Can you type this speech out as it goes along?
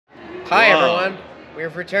Hi everyone,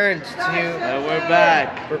 we've returned to. We're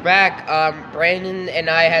back. We're back. Brandon and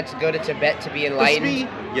I had to go to Tibet to be enlightened.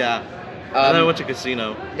 Yeah. And then I went to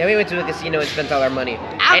casino. Then we went to a casino and spent all our money.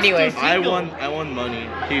 I'm Anyway, still I won money.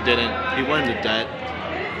 He didn't. He went into debt.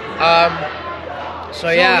 So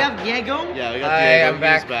we yeah. have Diego. Yeah, we got Hi, Diego. I'm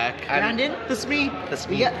back. He's back. Brandon. That's me. That's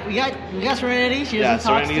me. We got Serenity. She Yeah,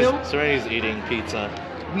 doesn't talk still. Serenity's eating pizza.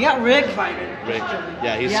 We got Rick. Rick.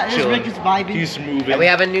 Yeah, he's this chilling. Rick is vibing. He's moving. And we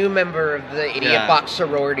have a new member of the IdiotBox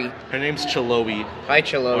sorority. Her name's Chloe. Hi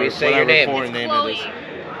Chloe, Or say your whatever name. foreign name it is.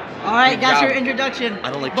 All right, Good that's job. your introduction.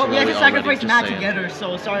 I don't like But we had to Chloe already, sacrifice just Matt saying. together,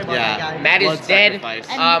 so sorry about Yeah. that, guys. Matt is Blood dead. sacrifice.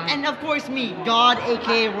 And of course me, God,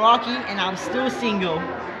 aka Rocky, and I'm still single.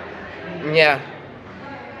 Yeah.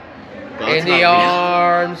 God's In the not real.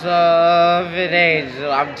 arms of an angel.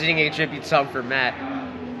 I'm doing a tribute song for Matt.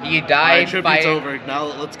 He Alright, died tribute's fighting. over. Now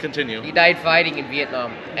let's continue. He died fighting in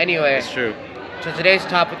Vietnam. Anyway. It's true. So today's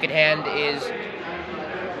topic at hand is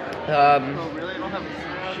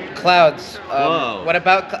clouds. Whoa. What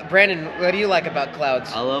about Brandon? What do you like about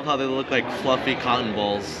clouds? I love how they look like fluffy cotton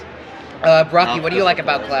balls. Brocky, what do you like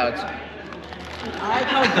about clouds? I like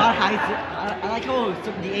how God hides it. I like how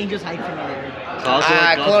the angels hide from me there. Clouds are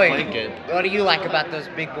like God's Chloe, blanket. what do you like about those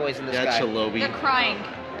big boys in the Yeah, sky? Chloe. They're crying.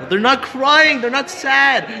 They're not crying. They're not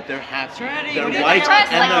sad. They're happy. Serenity, They're what do you white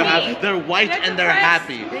like and they're about happy. me? They're white They're and they're depressed.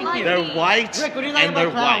 happy. Thank you. They're white Rick, what do you like and they're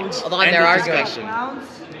about white. clouds? Hold on, End they're of arguing. discussion.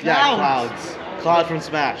 Clouds? Yeah, clouds. Cloud from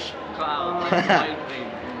Smash.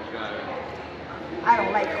 I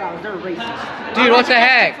don't like clouds. They're racist. Dude, what the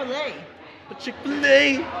heck? Chick-fil-A. But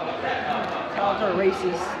Chick-fil-A. Clouds are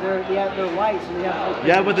racist. They're white, so they have like.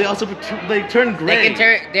 Yeah, but they also they turn gray. They can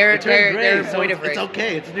turn. They're They turn gray, they're so void of it's race.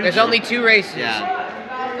 okay. It's neutral. There's only two races. Yeah.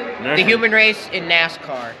 The Nerf human race in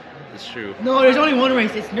NASCAR. It's true. No, there's only one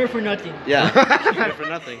race. It's Nerf or nothing. Yeah. Nerf for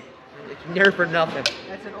nothing. Nerf or nothing.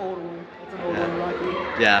 That's an old one. That's an old one,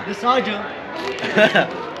 Rocky. Yeah. The Saja.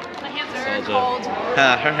 My hands are cold.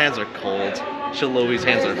 Her hands are cold. Chloe's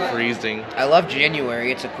hands are freezing. I love January.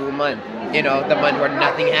 It's a cool month. You know, the month where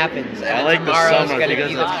nothing happens. I And like the tomorrow's summer gonna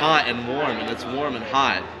because be it's hot and warm, and it's warm and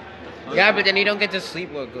hot. Yeah, but then you don't get to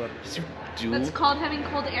sleep well good. That's called having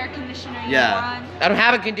cold air conditioner. You Yeah. moron. I don't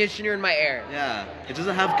have a conditioner in my air. Yeah, it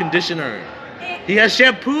doesn't have conditioner. He has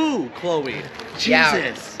shampoo, Chloe. Yeah.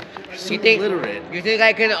 Jesus. You're so You think illiterate. you think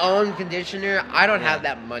I can own conditioner? I don't have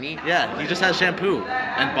that money. Yeah, he just has shampoo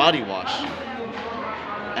and body wash.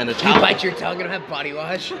 And a You towel. bite your tongue and have body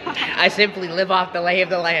wash. I simply live off the lay of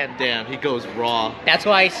the land. Damn, he goes raw. That's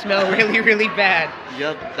why I smell really, really bad.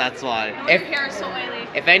 Yep, that's why. Your hair is so oily.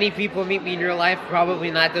 If any people meet me in real life,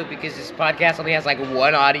 probably not though, because this podcast only has like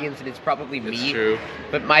one audience and it's probably me. It's true.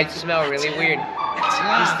 But mine smell really weird.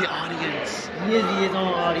 He's the audience. He is his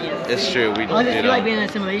own audience. It's true, we I don't just do feel like that. being in a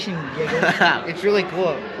simulation. Diego. It's really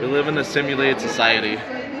cool. We live in a simulated society.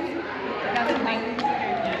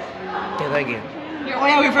 Yeah, thank you. Oh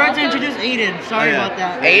yeah, we forgot to introduce Aiden. Sorry Oh, yeah. about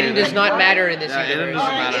that. Aiden does not matter in this Yeah, Aiden universe.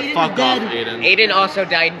 doesn't matter. Aiden's Fuck dead. off, Aiden. Aiden also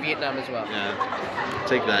died in Vietnam as well. Yeah.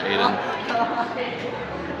 Take that, Aiden.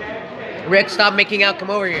 Rick, stop making out. Come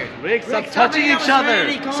over here. Rick, stop stop touching making out each with other.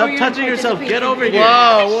 Serenity. Come Stop over here touching and yourself. participate. Get over here.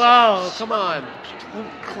 Whoa, whoa, come on.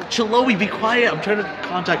 Chloe, be quiet. I'm trying to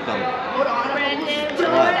contact them. Brandon.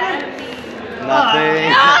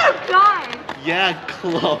 Nothing. Oh, God. Yeah,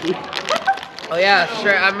 Chloe. Oh yeah,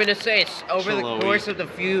 sure. I'm gonna say over the Chloe. course of the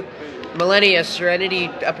few millennia, Serenity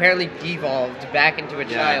apparently devolved back into a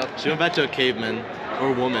child. She went back to a caveman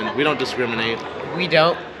or woman. We don't discriminate. We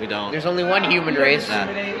don't. We don't. There's only one human race. Yeah.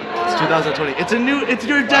 It's 2020. It's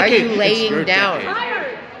your Why are decade. you It's laying your down?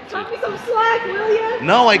 decade. Cut me some slack, will ya?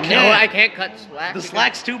 No, I No, can't. I can't cut slack. The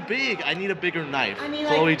slack's too big. I need a bigger knife. I mean,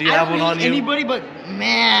 Chloe, like, do you I have don't one on hate you? Anybody but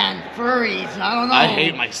man, furries. I don't know. I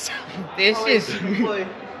hate myself. This is.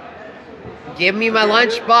 Give me my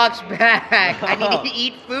lunchbox back. I need to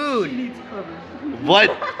eat food.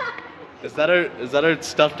 What? Is that our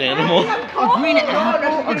stuffed animal? A green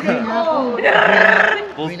apple. A green apple.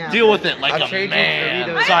 We'll Green apple. deal with it like I'll a trade you man.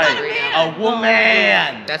 Doritos Sorry, for green a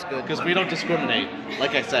woman. That's good. Because we don't discriminate.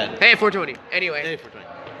 Like I said. Hey, 420. Anyway, Hey, for trying.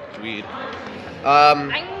 Weed.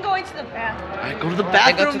 I'm going to the bathroom. Alright, go to the I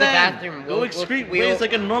bathroom go to the then. bathroom. Go We'll- excrete we'll- waste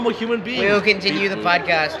like a normal human being. we'll continue the Food.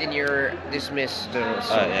 podcast in your dismissed.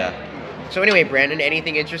 Yeah. So anyway, Brandon,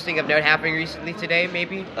 anything interesting of note happening recently today?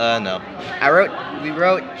 Maybe. No. We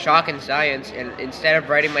wrote chalk and science, and instead of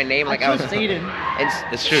writing my name like I was, Aiden.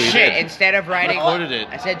 It's true, you Shit. did. Instead of writing, recorded it.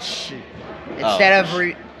 I said shh. Oh.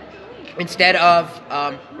 Instead of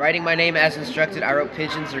writing my name as instructed, I wrote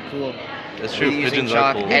pigeons are cool. It's true. Using Pigeons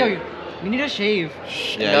chalk are cool. and- You need to shave.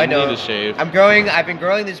 Yeah, No, I you don't. need to shave. I've been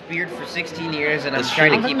growing this beard for 16 years, and I'm That's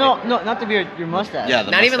trying true. to keep No, it. no, not the beard. Your mustache. Yeah,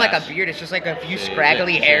 the Not even like a mustache. beard. It's just like a few Shave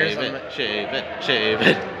scraggly it, hairs. Shave On it, my... shave it, shave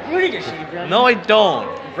it. You need to shave, bro. No, I don't.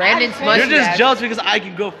 Brandon's You're mustache. You're just jealous because I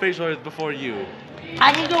can grow facial hairs before you.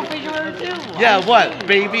 I can go facial hair too. Yeah, I'm what? saying.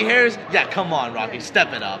 Baby hairs? Yeah, come on, Rocky.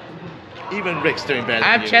 Step it up. Even Rick's doing better I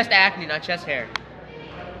have than you. chest acne, not chest hair.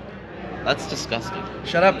 That's disgusting.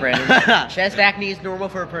 Shut up, Brandon. Chest acne is normal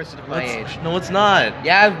for a person of my age. No, it's not.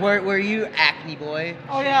 Yeah, were you acne boy?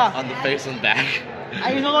 Oh yeah. On the face and back.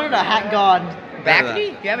 I am no longer the hat god. Acne?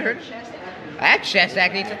 You haven't heard of it? I have chest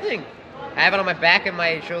acne. It's a thing. I have it on my back and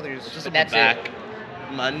my shoulders. Just But on that's my back,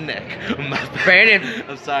 it. my neck, my back. Brandon.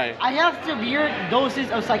 I'm sorry. I have severe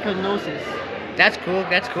doses of psychosis. That's cool.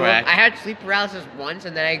 That's cool. Crack. I had sleep paralysis once,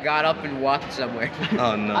 and then I got up and walked somewhere.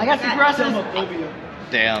 Oh no. I got sleep paralysis.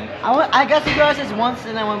 Damn. I got sleep paralysis once,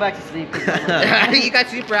 and I went back to sleep. You got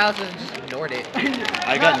sleep paralysis and just ignored it.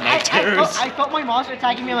 I got night terrors. I felt my monster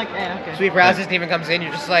attacking me. I'm like, okay. Sleep paralysis even comes in.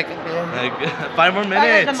 You're just like, Like, 5 more The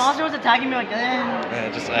minutes. monster was attacking me. Like,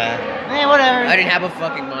 whatever. I didn't have a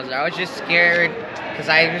fucking monster. I was just scared because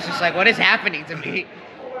I was just like, what is happening to me?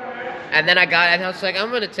 And then I was like,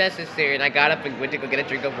 I'm gonna test this theory, and I got up and went to go get a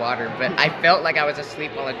drink of water, but I felt like I was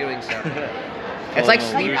asleep while I'm doing so. It's like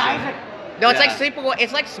Oh, sleep. Isaac, No, it's Yeah. like sleep.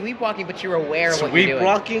 It's like sleepwalking, but you're aware of what you're Sweep doing.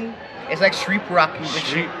 rocking? It's like sheep rocking.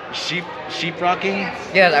 But Sheep rocking?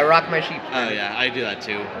 yeah, I rock my sheep. Oh yeah, I do that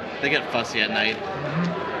too. They get fussy at night.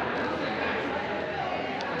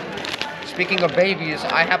 Speaking of babies,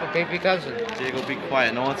 I have a baby cousin. Diego, be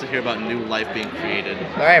quiet. No one wants to hear about new life being created.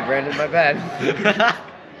 All right, Brandon, my bad.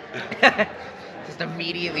 Just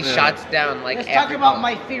immediately Yeah. shuts down like. let's talk every- about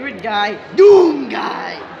my favorite guy, Doom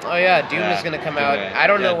Guy. Oh yeah, Doom Yeah, is gonna come do out. it. I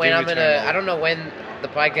don't know Yeah, when Doom I'm gonna. Eternal. I don't know when the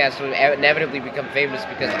podcast will inevitably become famous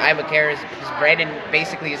because I'm a character. Because Brandon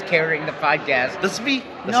basically is carrying the podcast. That's me.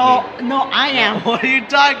 That's No, me. no, I am. What are you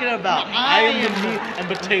talking about? I am am. the meat and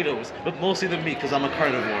potatoes, but mostly the meat because I'm a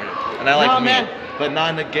carnivore and I like No, meat, man. but not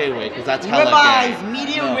in a gay way because that's hella Ribeyes, gay.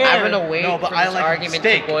 medium No. rare. I'm gonna wait No, but for I this like argument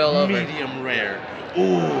steak, to boil over. medium rare.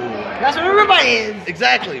 Ooh, That's what a ribeye is.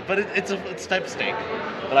 exactly. But it's a type of steak.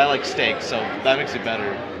 But I like steak, so that makes it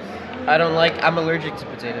better. I don't like. I'm allergic to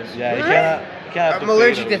potatoes. Yeah, you can't have I'm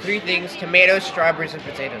allergic to potatoes. 3 things: tomatoes, strawberries, and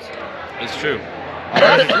potatoes. It's true. I'm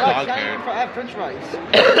Yeah, allergic to dog I hair. have French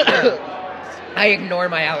fries. I ignore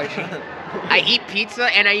my allergy. I eat pizza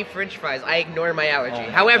and I eat French fries. I ignore my allergy. Oh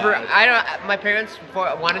my However, God. I don't. My parents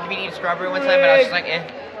wanted me to eat strawberry one time, but I was just like, eh.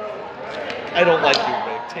 I don't like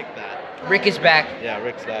you, Rick. Take that. Rick is back. Yeah,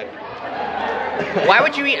 Rick's back. Why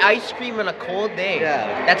would you eat ice cream on a cold day?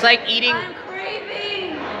 Yeah. That's like eating. I'm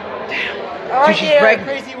craving. Oh, Dude, she's yeah, pregnant.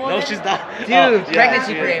 crazy woman. No, she's not. Dude, Oh, yeah,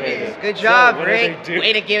 pregnancy she is cravings. pregnant. Good So, job, what do Rick. they do?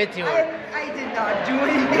 Way to give it to her. I did not do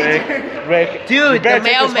anything. Rick, you Dude, the better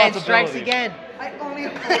take mailman strikes responsibility. again. I only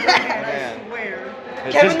hold my hand, Man. I swear.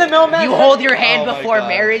 It's Kevin just- the mailman. You hold your hand Oh my before God.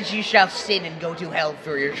 marriage, you shall sin and go to hell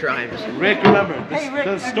for your crimes. Rick, remember, Hey, Rick,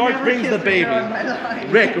 the I've stork never brings the kissed a baby. girl in my life.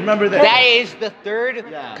 Rick, remember this. That is the third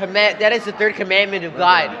Yeah. That is the third commandment of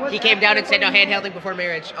God. He came down and said no hand-holding before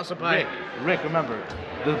marriage. Also pie. Rick, remember,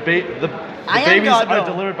 the I am babies God, are though.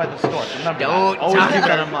 delivered by the stork. Remember Don't that. Always talk keep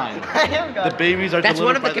that about in mind. I am God. The babies are That's delivered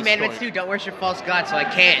one of by the commandments stork. too. Don't worship false gods, so I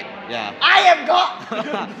can't. Yeah. I am God. So then,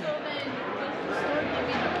 does the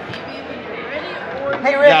store give you the baby when you're ready, or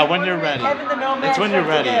Hey, Rick. Yeah, when you're ready. Kevin the mailman It's when you're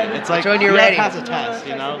strikes ready. again. It's like It's when you're you ready. gotta pass a test,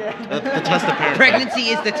 you know? The test of parenthood. Pregnancy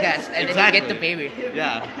is the test, and then Exactly. you get the baby.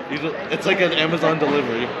 Yeah. It's like an Amazon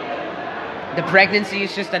delivery. The pregnancy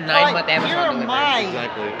is just a 9-month Here Amazon are delivery. my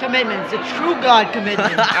Exactly. commitments, the true God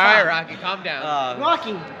commitments. All right, Rocky, calm down.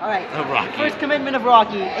 Rocky. All right. Rocky. First commitment of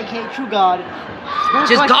Rocky, aka True God.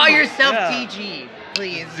 Just call yourself Yeah. TG,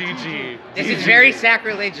 please. ZG. This is very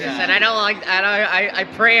sacrilegious, Yeah. and I don't like. I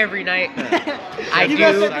pray every night. I You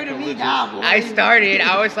guys do. are going to me now, boys. I started.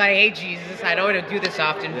 I was like, "Hey Jesus, I don't want to do this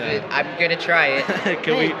often, Yeah. but I'm gonna try it."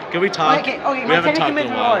 Can we talk? Okay, we my haven't Ten talked in a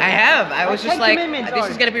Commandments while. are- I have. I was My just 10 like, commandments this are-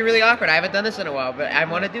 is gonna be really awkward. I haven't done this in a while, but I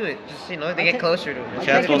want to do it. Just to My get 10 closer to it. My can't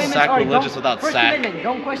Ten go Commandments are, sacrilegious don't- without First sack. commandment,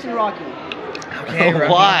 don't question Rocky. Okay,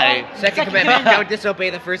 Rocky. Why? Second commandment: don't disobey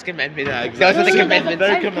the first commandment. Yeah, Those are the exactly. commandments. Third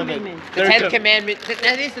Ten commandment. commandments. The Third 10th commandment.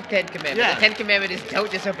 That is the 10th commandment. Yeah. The 10th commandment is don't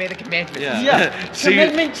disobey the commandments. Yeah. Yeah. See,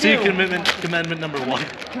 Commitment see two. commandment number 1.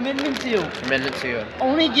 Commitment 2. Commandment 2.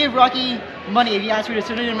 Only give Rocky money if he asks for a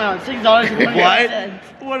certain amount. $6.25.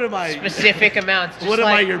 What? What am I? Specific amounts. Just What am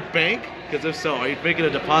I, like, your bank? Because if so, are you making a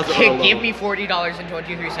deposit or a Give loan? me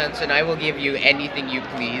 $40.23 and I will give you anything you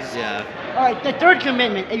please. Yeah. Alright, the third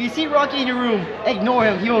commitment. If you see Rocky in your room, ignore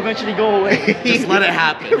him. He will eventually go away. Just let it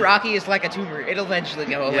happen. Rocky is like a tumor. It'll eventually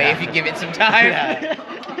go away Yeah. if you give it some time. Yeah.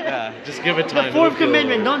 Yeah, just give it time. The fourth it'll feel-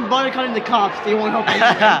 commitment: don't bother calling the cops. They won't help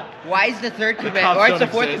you. Why is the third commandment? cops Why is the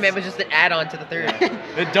don't fourth exist. commandment just an add-on to the third?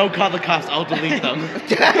 Then don't call the cops. I'll delete them.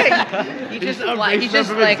 he Just just erase he them just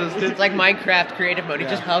from like existence. it's like Minecraft creative mode. He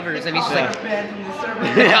just hovers and he's just like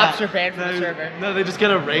Yeah. the cops are banned from the server. No, they just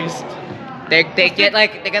get erased. They get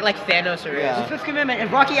like Thanos erased. Yeah. The fifth commitment: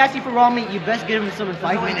 if Rocky asks you for raw meat, you best give him some in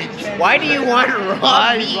 5 minutes. Why do you want raw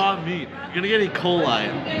Why meat raw meat? You're gonna get E. coli.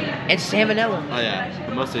 and salmonella? Oh yeah,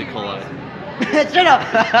 mostly E. coli. Shut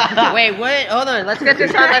up. Wait, what? Hold on. Let's get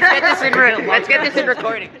this on. Let's get this in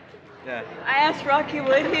recording. Yeah. I asked Rocky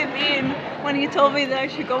what he mean when he told me that I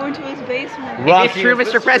should go into his basement. Is this true,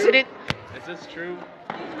 Mr. President? Is this true?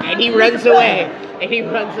 And he runs away. And he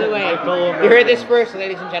runs away. My fellow You heard this first,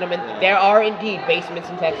 ladies and gentlemen. There are indeed basements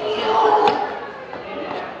in Texas.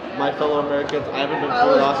 My fellow Americans, I haven't been I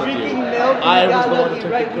fully was honest with you. drinking milk and I you was got the one who lucky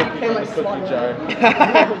took right the when you cookie came from the my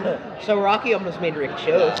cookie slot. jar. So Rocky almost made Rick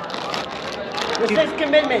chose. The sixth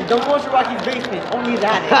commitment: don't go to Rocky's basement. Only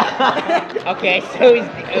that. Okay, so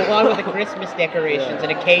he's along with the Christmas decorations, an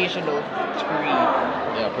occasional tree.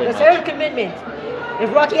 Yeah, The pretty much. seventh commitment: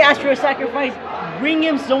 if Rocky asks for a sacrifice, bring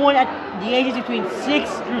him someone at the ages between 6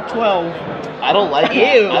 through 12. I don't like Ew.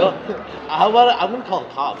 it. I don't. How about it? I'm gonna call the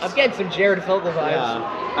cops. I'm getting some Jared Fogle vibes.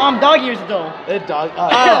 Yeah. Dog years though. Dog.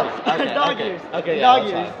 Okay, Dog okay. years. Okay, yeah, Dog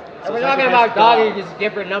that's years. fine. We're talking about dog years,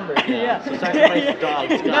 different numbers. Yeah. So sacrifice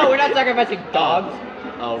dogs. No, we're not sacrificing dogs.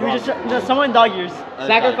 Oh, We wrong. just someone dog years.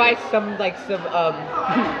 Sacrifice some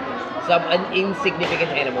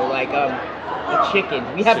insignificant animal like a chicken.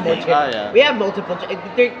 We have more Chicken. chickens. Yeah. We have multiple.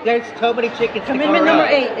 There's so many chickens. to Commitment go number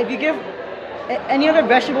around. 8: if you give any other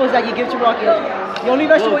vegetables that you give to Rocky, the only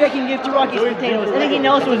vegetable you can give to Rocky is potatoes. Anything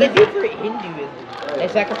else That's was what they do for Hinduism. They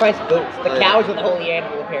sacrifice goats. The Oh, yeah. cows are the holy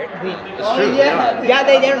animal, apparently. It's true. Yeah,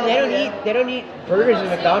 they don't eat burgers in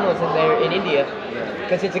McDonald's in India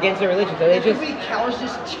because it's against their religion. So they just cows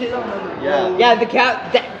just chill on the Yeah. the cow.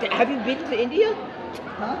 Have you been to India?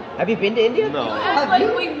 Huh? Have you been to India? No. Act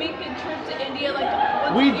like we make a trip to India like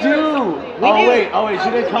once We a year do. or something. We do. Oh wait, she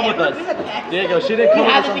didn't come with us. Diego, she didn't You come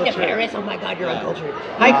with us haven't on been the to trip. Paris? Oh my God, you're uncultured.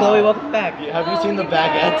 Hi, Chloe. Welcome back. Have you seen the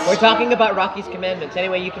baguettes? We're talking about Rocky's commandments.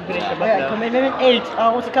 Anyway, you can finish them up Yeah, now. commitment 8.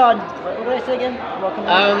 What's it called? What did I say again? Welcome.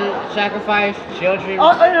 Sacrifice children.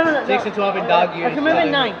 Oh, no. 6 to 12 and dog years.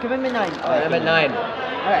 Commitment 9. Commitment 9. I'm at 9.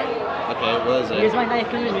 Alright. Okay, what is it? Here's my 9th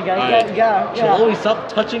commitment, guys. Alright. Yeah. Chloe, stop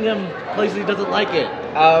touching him places he doesn't like it.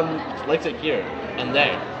 Likes it here and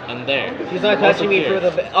there and there. She's not Also touching me here.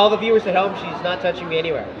 for all the viewers at home. She's not touching me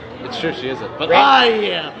anywhere. It's true, she isn't. But Brand- I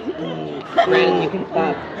am. Brandon, you can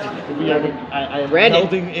stop. I am Brandon.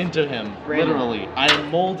 melding into him. Brandon. Literally, I am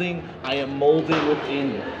molding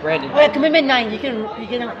within. Brandon. Oh yeah, commitment 9. You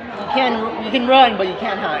can run, but you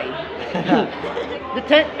can't hide. The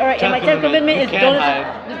 10th. All right, and my 10th commitment You is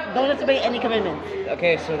can't don't disobey any commitments.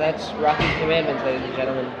 Okay, so that's Rocky's commandments, ladies and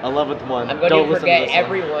gentlemen. 11th one. I'm going Don't to listen forget to this one.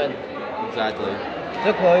 everyone. Exactly.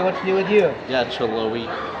 So, Chloe, what's new with you? Yeah, Chloe.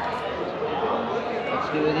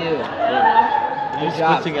 What's new with you? What are you Good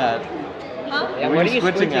job. squinting at? Huh? Yeah, What what are you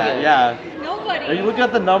squinting at? Yeah. Nobody. Are you looking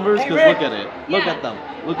at the numbers? Hey, Because Rick. look at it. Look Yeah. at them.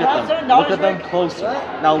 Look You have at them. $7, Look at them Rick? closer.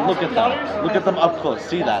 What? Now You have look at $7? them. Look at them up close.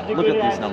 See that? Look at these numbers.